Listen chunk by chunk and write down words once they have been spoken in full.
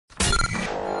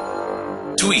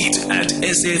Tweet at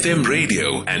SAFM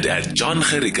Radio and at John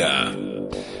Gericka.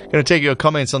 Going to take your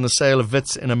comments on the sale of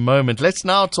Wits in a moment. Let's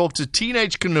now talk to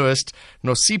teenage canoeist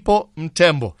Nosipho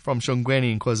Mthembu from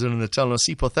Shongweni in KwaZulu-Natal.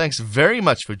 Nosipho, thanks very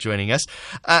much for joining us.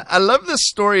 I love this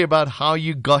story about how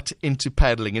you got into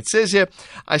paddling. It says here,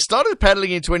 I started paddling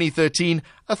in 2013.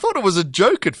 I thought it was a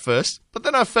joke at first, but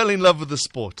then I fell in love with the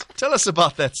sport. Tell us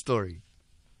about that story.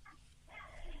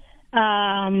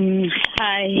 Hi.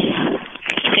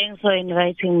 Thanks for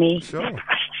inviting me. Sure.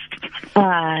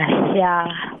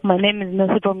 My name is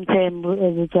Nosipho Mthembu,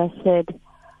 as you just said.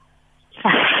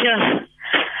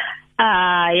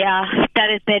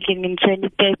 Started paddling in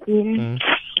 2013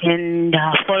 and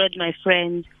followed my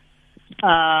friends.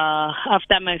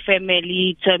 After my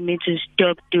family told me to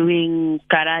stop doing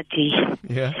karate.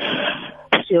 Yeah.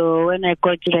 So when I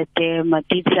got to the dam, I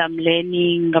did some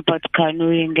learning about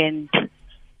canoeing, and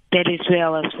that is where I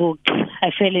was hooked. I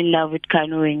fell in love with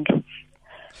canoeing.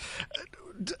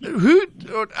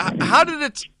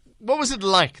 What was it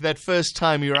like that first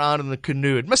time you were out in the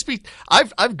canoe? It must be,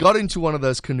 I've got into one of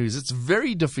those canoes. It's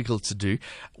very difficult to do.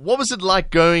 What was it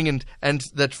like going and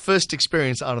that first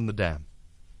experience out on the dam?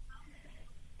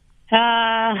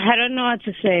 I don't know what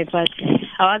to say, but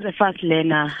I was a fast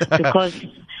learner because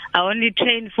I only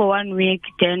trained for 1 week,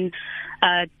 then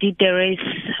did the race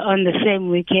on the same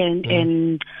weekend,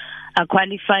 and I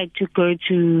qualified to go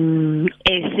to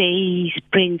SA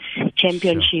Sprints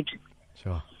Championships.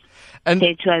 Sure. And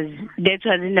that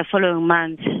was in the following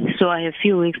month, so I have a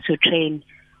few weeks to train.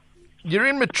 You're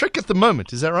in matric at the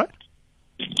moment, is that right?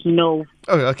 No.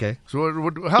 Oh, okay. So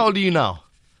how old are you now?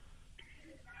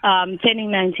 I'm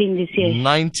turning 19 this year.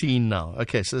 19 now.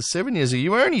 Okay, so 7 years ago.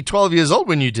 You were only 12 years old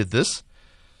when you did this.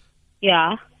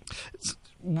 Yeah.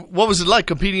 What was it like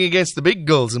competing against the big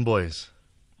girls and boys?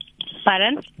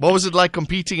 Pardon? What was it like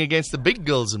competing against the big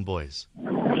girls and boys?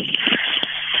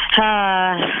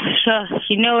 Sure.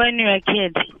 When you're a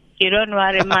kid, you don't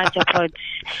worry much about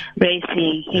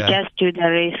racing. You just do the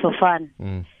race for fun.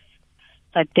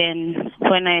 But then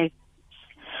when I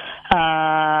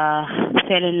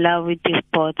fell in love with this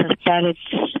sport, I started...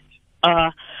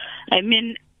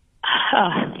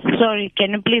 sorry,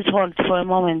 can you please hold for a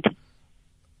moment?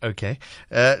 Okay.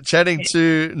 Chatting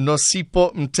to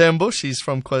Nosipho Mthembu. She's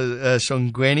from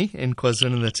Shongweni in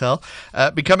KwaZulu-Natal.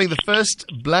 Becoming the first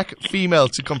black female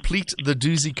to complete the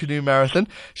Dusi Canoe Marathon.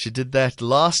 She did that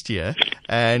last year.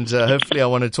 And hopefully I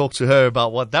want to talk to her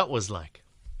about what that was like.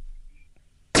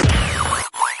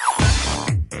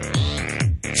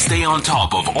 Stay on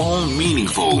top of all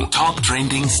meaningful, top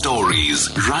trending stories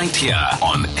right here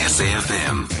on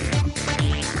SAFM.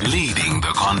 Leading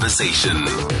the conversation.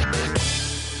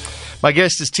 My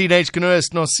guest is teenage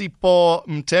canoeist Nosipho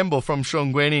Mthembu from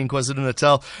Shongweni in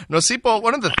KwaZulu-Natal. Nosipho,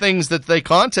 one of the things that they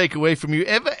can't take away from you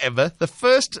ever, the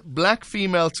first black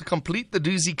female to complete the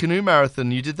Dusi Canoe Marathon.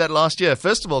 You did that last year.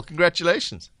 First of all,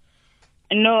 congratulations.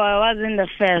 No, I wasn't the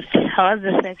first. I was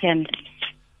the second.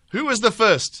 Who was the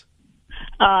first?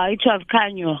 It was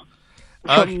Kanyo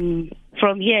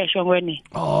from here, Shongweni.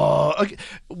 Oh, okay.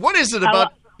 What is it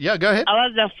about? Yeah, go ahead. I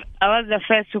was the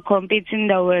first to compete in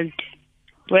the world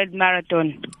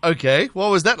marathon. Okay, what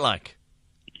was that like?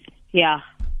 Yeah.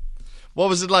 What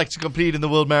was it like to compete in the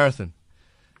world marathon?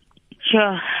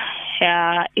 Sure.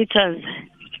 Yeah, it was.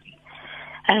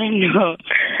 I don't know,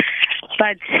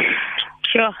 but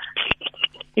sure,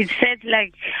 it felt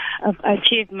like I've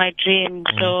achieved my dream.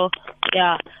 So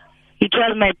yeah, it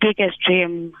was my biggest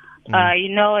dream.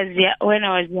 When I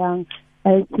was young, I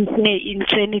used to say in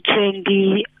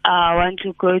 2020 I want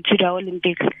to go to the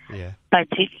Olympics. Yeah.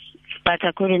 But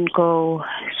I couldn't go,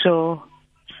 so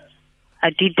I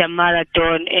did the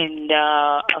marathon and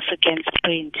African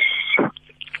sprint.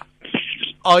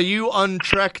 Are you on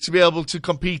track to be able to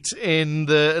compete in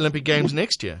the Olympic Games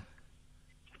next year?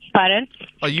 Pardon?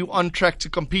 Are you on track to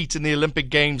compete in the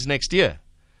Olympic Games next year?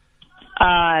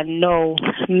 No,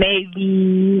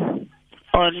 maybe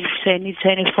on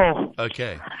 2024.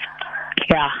 Okay.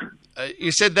 Yeah.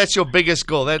 You said that's your biggest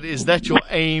goal. Is that your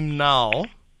aim now?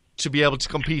 To be able to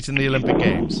compete in the Olympic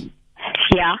Games?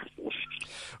 Yeah.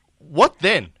 What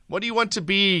then? What do you want to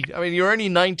be? I mean, you're only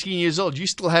 19 years old. You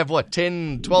still have,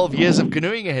 10, 12 years of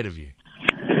canoeing ahead of you?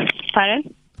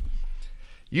 Pardon?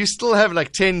 You still have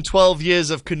 10, 12 years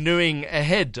of canoeing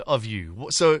ahead of you.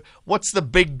 So what's the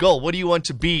big goal? What do you want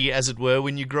to be, as it were,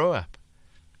 when you grow up?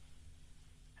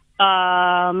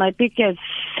 My biggest...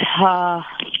 I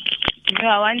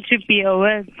want to be a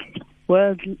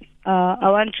I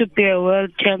want to be a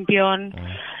world champion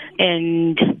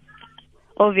and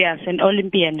an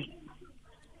Olympian.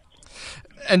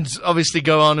 And obviously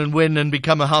go on and win and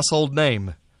become a household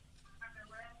name.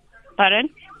 Pardon?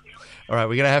 All right,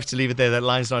 we're going to have to leave it there. That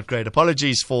line's not great.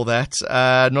 Apologies for that.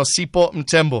 Nosipho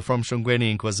Mthembu from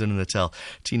Shongweni in KwaZulu-Natal,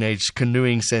 teenage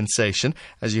canoeing sensation.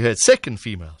 As you heard, second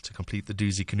female to complete the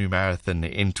Dusi Canoe Marathon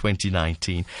in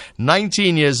 2019.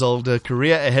 19 years old, a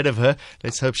career ahead of her.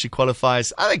 Let's hope she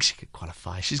qualifies. I think she could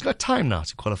qualify. She's got time now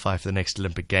to qualify for the next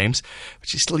Olympic Games, but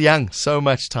she's still young. So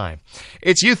much time.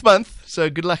 It's Youth Month, so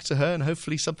good luck to her, and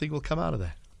hopefully something will come out of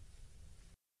that.